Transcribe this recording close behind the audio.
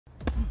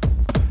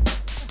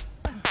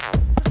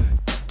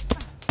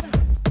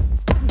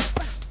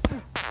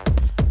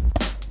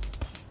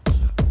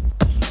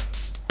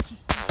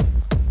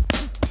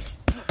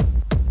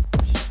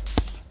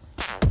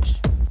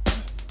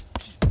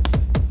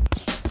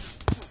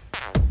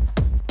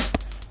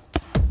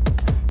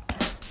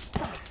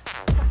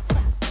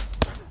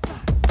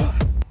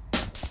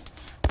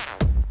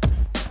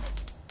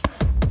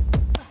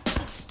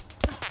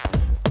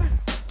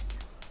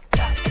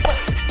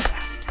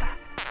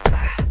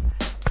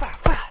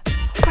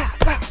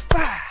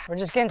We're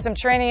just getting some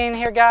training in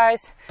here,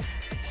 guys.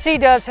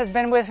 C-Dubs has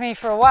been with me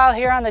for a while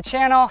here on the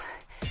channel,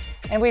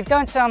 and we've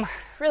done some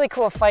really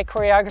cool fight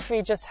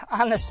choreography just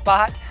on the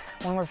spot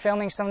when we're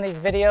filming some of these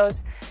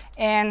videos,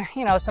 and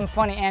you know, some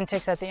funny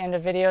antics at the end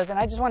of videos. And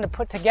I just wanted to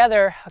put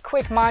together a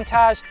quick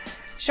montage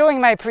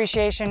showing my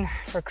appreciation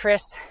for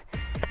Chris,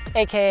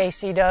 aka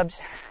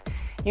C-Dubs.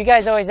 You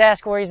guys always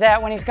ask where he's at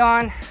when he's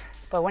gone,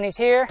 but when he's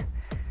here,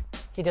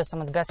 he does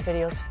some of the best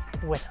videos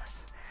with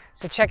us.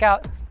 So check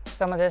out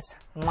some of this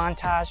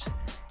montage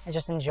and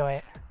just enjoy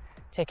it.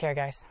 Take care,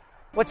 guys.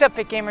 What's up,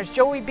 Fit Gamers?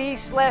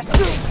 JoeyBslash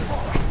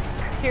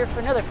here for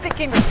another Fit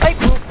Gamer fight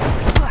move.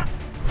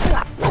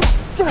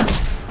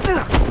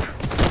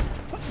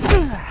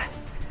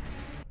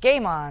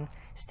 Game on,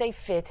 stay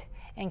fit,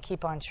 and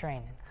keep on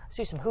training. Let's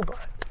do some hoo-bar.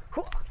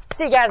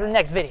 See you guys in the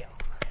next video.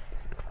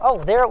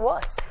 Oh, there it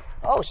was.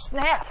 Oh,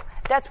 snap.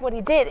 That's what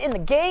he did in the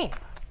game.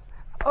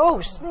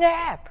 Oh,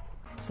 snap.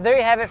 So there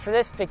you have it for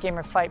this Fit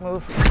Gamer fight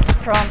move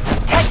from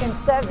Tekken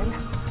 7.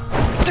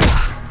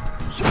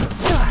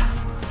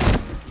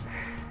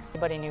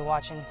 Anybody new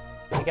watching,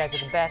 you guys are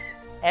the best.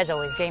 As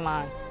always, game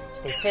on,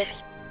 stay fit,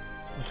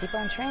 and keep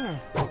on training.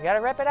 You gotta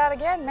rep it out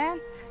again,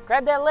 man.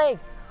 Grab that leg.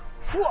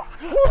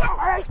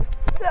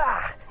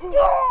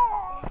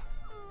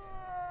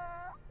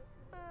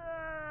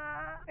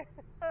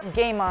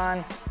 Game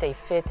on, stay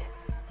fit,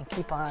 and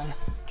keep on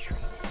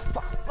training.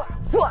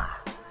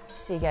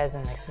 See you guys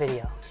in the next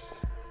video.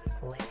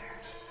 Later.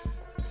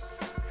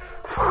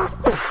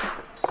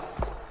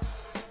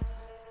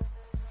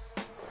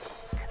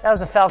 That was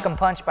a Falcon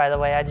Punch, by the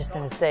way. I just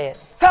didn't say it.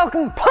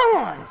 Falcon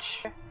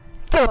Punch!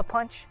 Give him a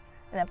punch,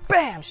 and then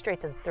bam, straight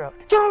to the throat.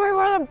 Tell me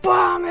where the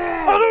bomb is!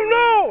 I don't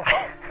know!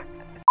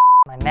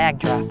 My mag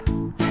drop.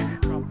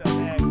 Drop that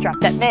mag. Drop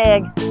that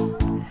mag.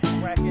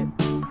 Rack it.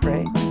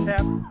 Right.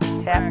 Tap.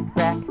 Tap,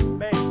 rack.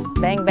 Bang.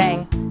 Bang,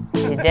 bang.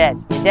 You're dead.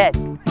 You're dead.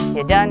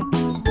 You're done.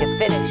 You're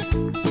finished.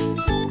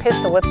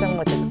 Pistol whips him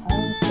with his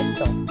own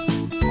pistol.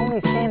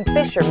 Only Sam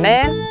Fisher,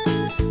 man.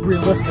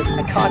 Realistic.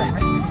 I caught him.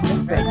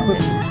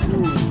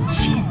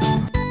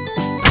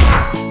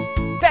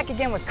 Back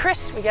again with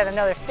Chris. We got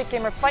another Fit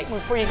Gamer fight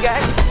move for you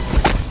guys.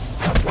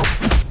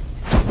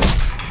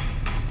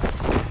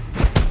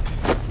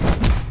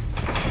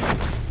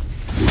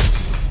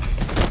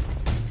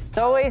 As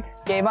always,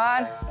 game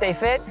on, stay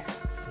fit,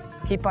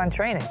 keep on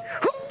training.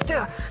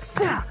 Rip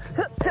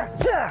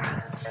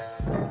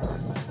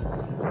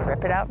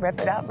it out, rip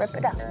it out, rip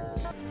it out.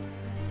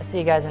 I'll see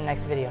you guys in the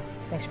next video.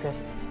 Thanks, Chris.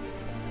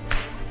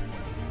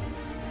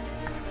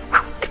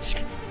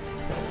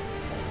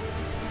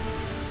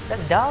 Is that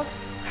a dog?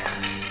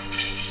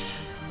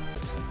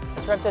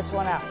 Let's rip this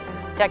one out.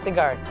 Attack the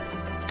guard.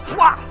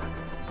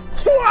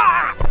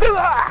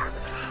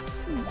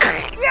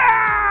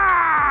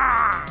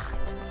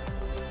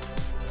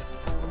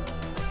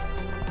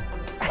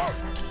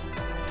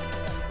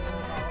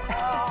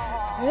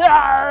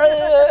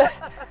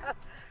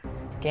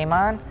 Game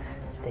on,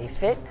 stay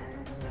fit,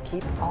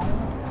 keep on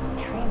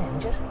training,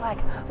 just like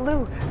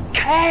Liu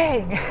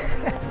Kang.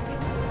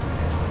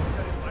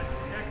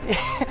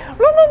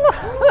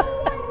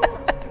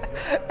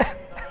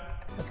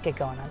 Let's get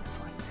going on this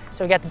one.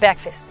 So we got the back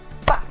fist.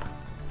 Bop,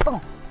 boom,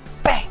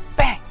 bang,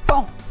 bang,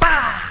 boom,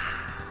 bah.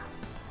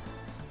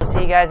 We'll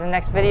see you guys in the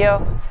next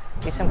video.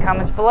 Leave some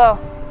comments below.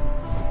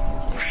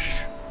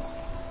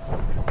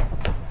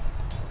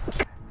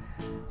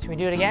 Should we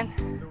do it again?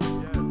 All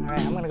right,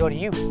 I'm gonna go to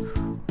you.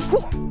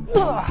 Oh,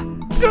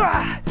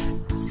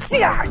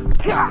 man.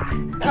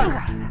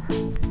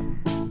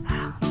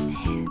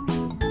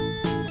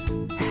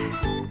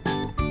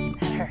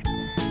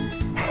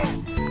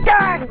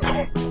 That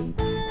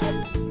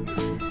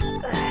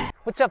hurts.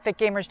 What's up, Fit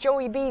Gamers?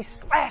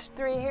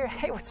 JoeyBslash3 here.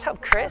 Hey, what's up,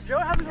 Chris? Joe,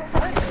 how's it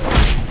going?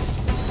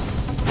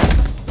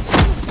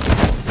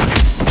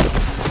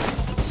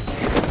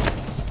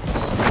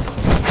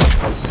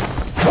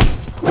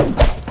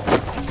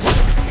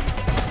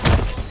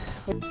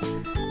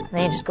 And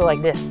then you just go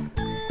like this.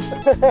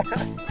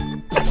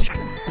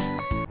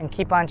 And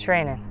keep on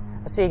training.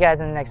 I'll see you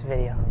guys in the next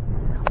video.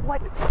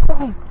 What?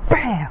 Boom,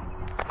 bam!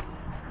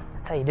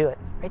 That's how you do it.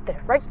 Right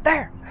there. Right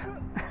there!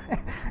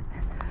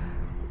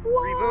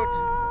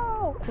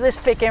 Reboot. This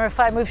Fit Gamer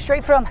fight moves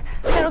straight from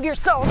Metal Gear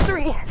Solid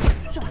 3.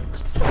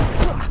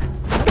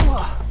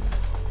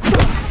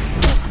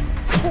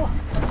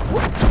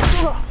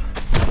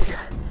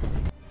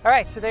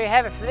 Alright, so there you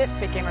have it for this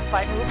Fit Gamer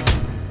fight move.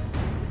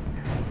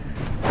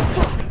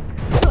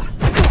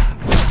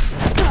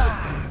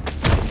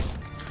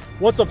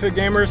 What's up, Fit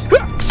Gamers?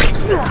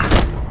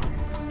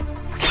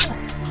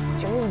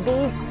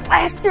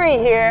 JoeyBslash3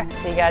 here.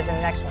 See you guys in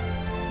the next one.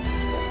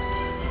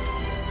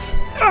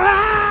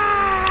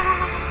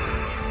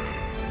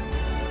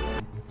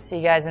 See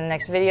you guys in the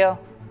next video.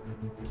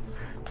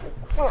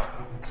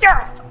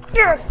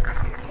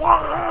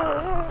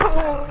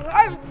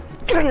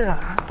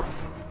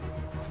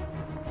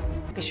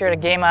 Be sure to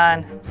game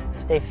on,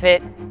 stay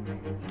fit,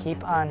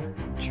 keep on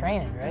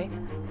training, right?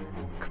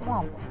 Come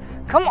on,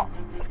 come on.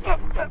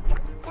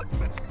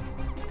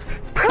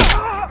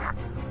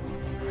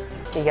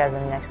 See you guys in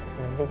the next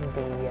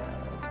video.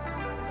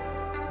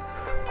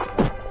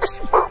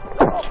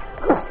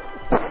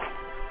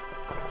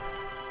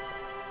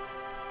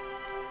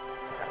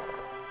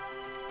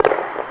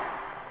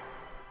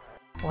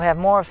 We'll have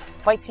more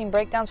fight scene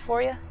breakdowns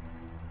for you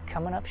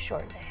coming up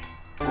shortly.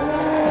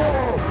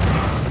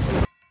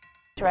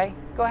 Right?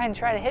 Go ahead and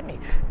try to hit me.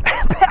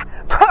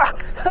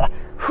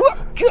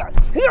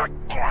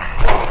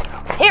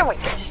 Here we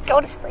go. Just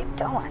go to sleep.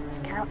 Go on.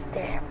 Count.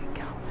 There we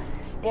go.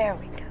 There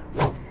we go.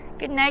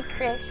 Good night,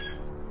 Chris.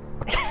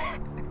 That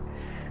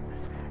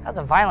was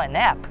a violent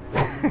nap.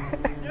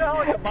 You know how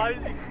like the body's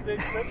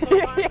big slip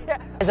sometimes?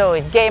 Yeah. As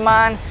always, game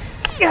on.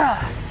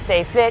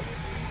 Stay fit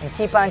and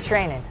keep on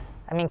training.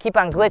 I mean, keep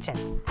on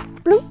glitching.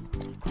 Bloop.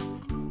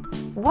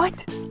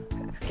 What?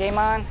 Game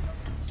on.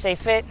 Stay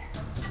fit.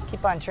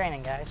 Keep on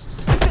training, guys.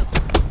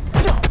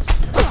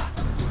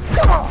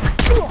 Come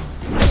on.